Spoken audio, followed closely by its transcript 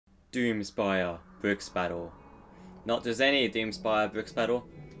Doomspire Brickbattle. Not just any Doomspire Brickbattle,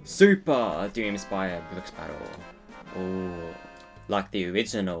 Super Doomspire Brickbattle. Oh, like the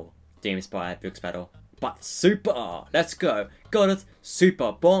original Doomspire Brickbattle, but super. Let's go. Got it.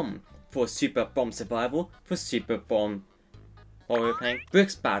 Super bomb for super bomb survival for super bomb. While we're playing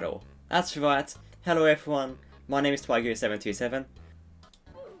Brickbattle. That's right. Hello everyone. My name is Twigo727.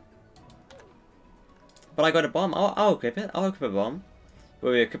 But I got a bomb. I'll equip it. I'll equip a bomb.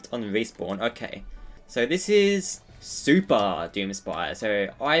 We're equipped on respawn. Okay. So this is Super Doomspire. So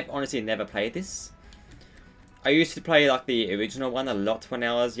I've honestly never played this. I used to play like the original one a lot when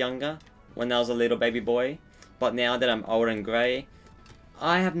I was younger. When I was a little baby boy. But now that I'm old and grey,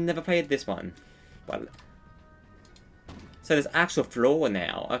 I have never played this one. But so there's actual floor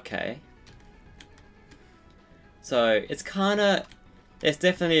now. Okay. So it's kinda... There's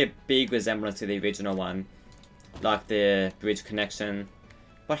definitely a big resemblance to the original one. Like the bridge connection.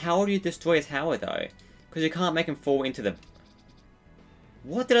 But how do you destroy a tower though? Because you can't make him fall into the...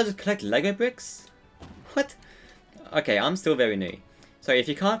 What? Did I just collect Lego bricks? What? Okay, I'm still very new. So if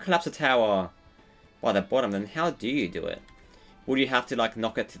you can't collapse a tower by the bottom, then how do you do it? Would you have to like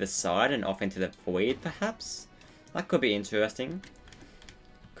knock it to the side and off into the void perhaps? That could be interesting.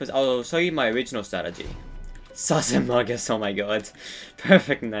 Because I'll show you my original strategy. Sasamagus, oh my god.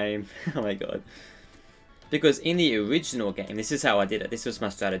 Perfect name. Oh my god. Because in the original game, this is how I did it. This was my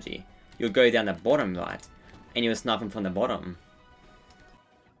strategy. You'll go down the bottom right, and you'll snipe him from the bottom.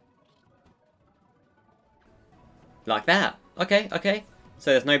 Like that. Okay, okay.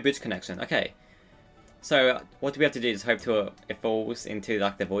 So there's no bridge connection. Okay. So what do we have to do? Just hope to it falls into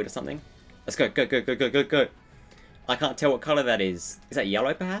like the void or something. Let's go, go, go, go, go, go, go. I can't tell what color that is. Is that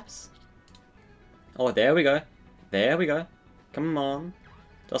yellow perhaps? Oh, there we go. There we go. Come on.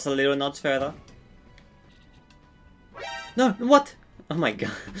 Just a little nudge further. No, what? Oh my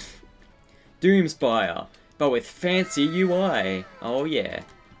god. Doomspire, but with fancy UI. Oh yeah.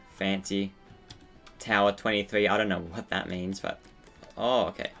 Fancy. Tower 23, I don't know what that means, but... Oh,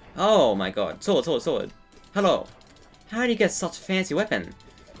 okay. Oh my god. Sword, sword, sword. Hello. How did you get such a fancy weapon?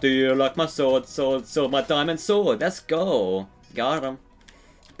 Do you like my sword, sword, sword, my diamond sword? Let's go. Got him.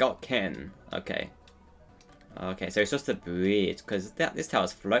 Got Ken. Okay. Okay, so it's just a bridge, because this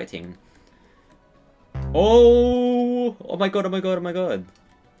tower's floating. Oh! Oh my god, oh my god, oh my god.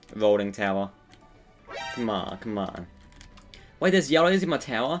 Rolling tower. Come on, come on. Wait, there's yellows in my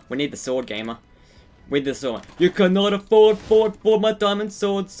tower? We need the sword, gamer. With the sword. You cannot afford for my diamond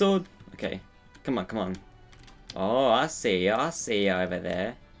sword, sword. Okay, come on, come on. Oh, I see you over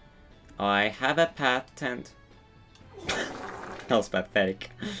there. I have a patent. That was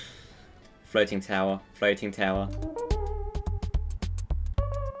pathetic. Floating tower, floating tower.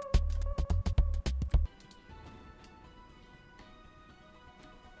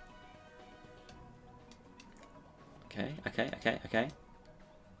 Okay, okay, okay, okay.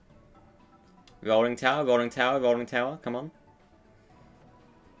 Rolling tower, rolling tower, rolling tower, come on.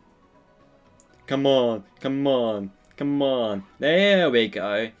 Come on, come on, come on. There we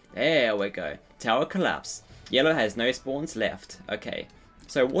go, there we go. Tower collapse. Yellow has no spawns left. Okay.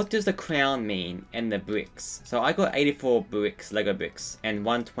 So what does the crown mean and the bricks? So I got 84 bricks, Lego bricks, and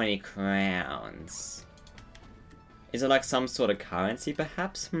 120 crowns. Is it like some sort of currency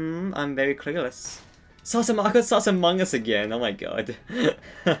perhaps? I'm very clueless. I got Sus Among Us again, oh my god.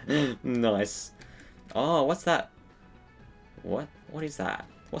 Nice. Oh, what's that? What? What is that?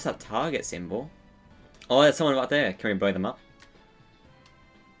 What's that target symbol? Oh, there's someone right there. Can we blow them up?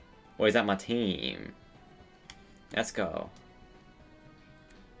 Or is that my team? Let's go.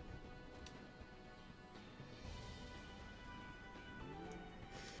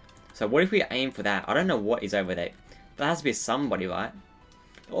 So what if we aim for that? I don't know what is over there. There has to be somebody, right?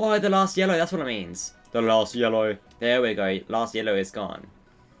 Oh, the last yellow, that's what it means. The last yellow. There we go. Last yellow is gone.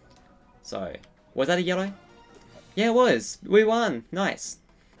 So, was that a yellow? Yeah, it was. We won. Nice.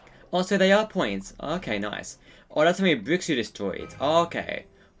 Oh, so they are points. Okay, nice. Oh, that's how many bricks you destroyed. Okay.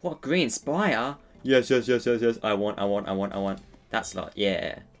 What, green spire? Yes, yes, yes, yes, yes. I want. That's lot.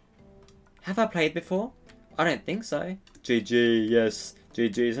 Yeah. Have I played before? I don't think so. GG, yes.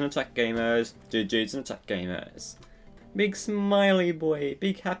 GG's in the chat, gamers. GG's in the chat, gamers. Big smiley boy.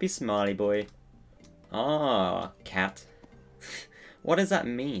 Big happy smiley boy. Ah, cat. What does that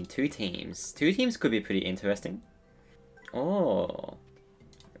mean? 2 teams. 2 teams could be pretty interesting. Oh.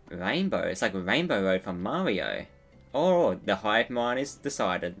 Rainbow. It's like Rainbow Road from Mario. Oh, the hive mind is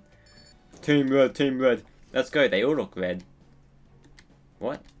decided. Team red, team red. Let's go. They all look red.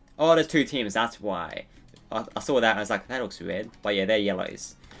 What? Oh, there's 2 teams. That's why. I saw that and I was like, that looks red. But yeah, they're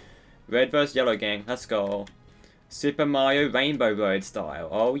yellows. Red versus yellow gang. Let's go. Super Mario Rainbow Road style.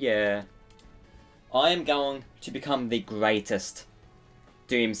 Oh yeah. I am going to become the greatest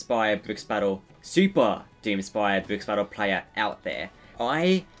Doomspire Brickbattle, Super Doomspire Brickbattle player out there.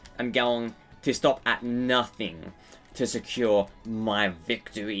 I am going to stop at nothing to secure my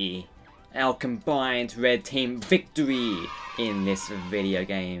victory. Our combined red team victory in this video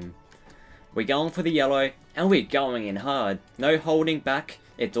game. We're going for the yellow, and we're going in hard. No holding back.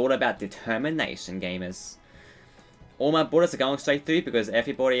 It's all about determination, gamers. All my bullets are going straight through because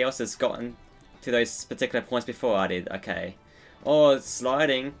everybody else has gotten to those particular points before I did. Okay. Oh, it's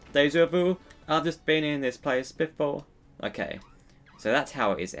sliding. Deja vu. I've just been in this place before. Okay. So that's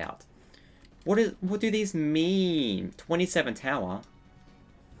how it is out. What do these mean? 27 tower?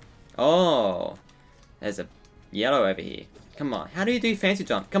 Oh. There's a yellow over here. Come on. How do you do fancy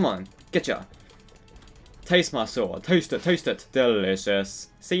jump? Come on. Getcha. Taste my sword. Toast it. Toast it. Delicious.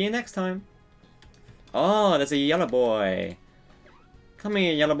 See you next time. Oh, there's a yellow boy. Come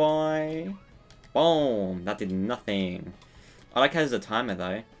here, yellow boy. Boom. That did nothing. I like how there's a timer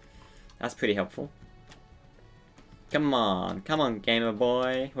though. That's pretty helpful. Come on. Come on, gamer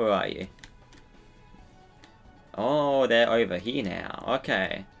boy. Where are you? Oh, they're over here now.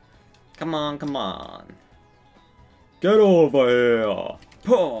 Okay. Come on, come on. Get over here.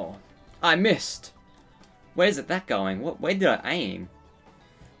 Oh, I missed. Where's that going? Where did I aim?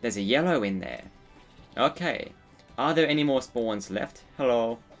 There's a yellow in there. Okay. Are there any more spawns left?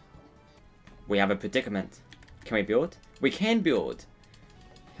 Hello. We have a predicament. Can we build? We can build.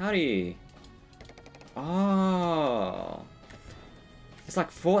 How do you... Oh. It's like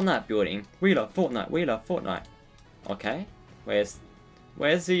Fortnite building. Wheeler, Fortnite, Wheeler, Fortnite. Okay. Where's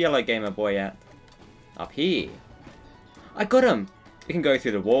the yellow gamer boy at? Up here. I got him! We can go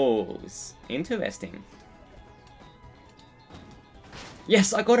through the walls. Interesting.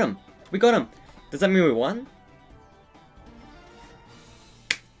 Yes, I got him! We got him! Does that mean we won?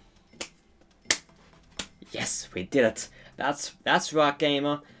 Yes, we did it. That's right,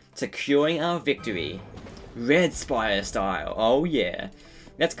 gamer. Securing our victory. Red spire style. Oh yeah.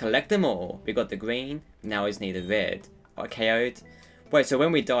 Let's collect them all. We got the green. Now we just need the red. Oh, KO'd. Wait, so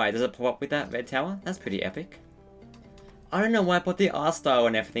when we die, does it pop up with that red tower? That's pretty epic. I don't know why I put the art style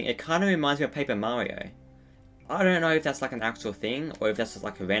and everything. It kind of reminds me of Paper Mario. I don't know if that's like an actual thing, or if that's just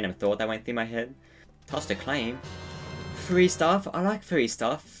like a random thought that went through my head. Toss to claim. Free stuff? I like free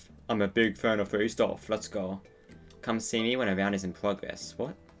stuff. I'm a big fan of free stuff. Let's go. Come see me when a round is in progress.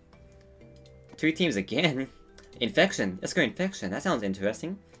 What? 2 teams again? Infection. Let's go infection. That sounds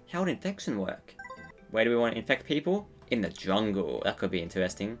interesting. How would infection work? Where do we want to infect people? In the jungle. That could be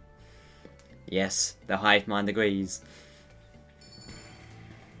interesting. Yes, the hive mind agrees.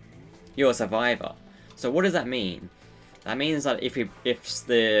 You're a survivor. So what does that mean? That means that if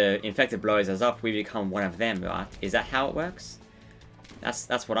the infected blows us up, we become one of them, right? Is that how it works?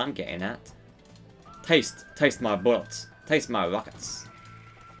 That's what I'm getting at. Taste my bullets. Taste my rockets.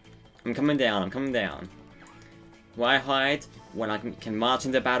 I'm coming down, I'm coming down. Why hide when I can march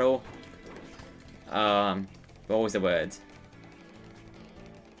into battle? What was the word?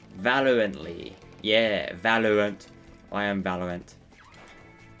 Valorantly. Yeah, Valorant. I am Valorant.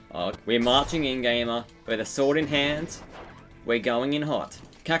 Oh, we're marching in, gamer. With a sword in hand. We're going in hot.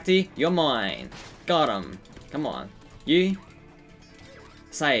 Cacti, you're mine. Got him. Come on. You?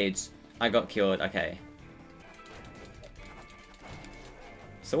 Sage. I got killed. Okay.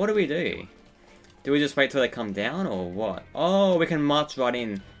 So what do we do? Do we just wait till they come down or what? Oh, we can march right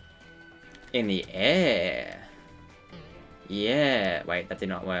in the air. Yeah. Wait, that did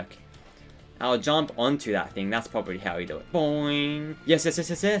not work. I'll jump onto that thing. That's probably how we do it. Boing. Yes, yes, yes,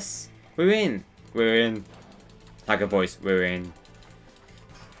 yes, yes. We're in. We're in. Hacker voice. We're in.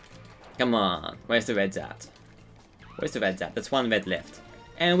 Come on. Where's the reds at? Where's the reds at? There's one red left.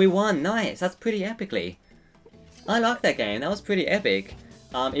 And we won. Nice. That's pretty epically. I like that game. That was pretty epic.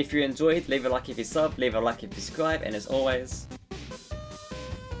 If you enjoyed, leave a like if you sub, leave a like if you subscribe, and as always,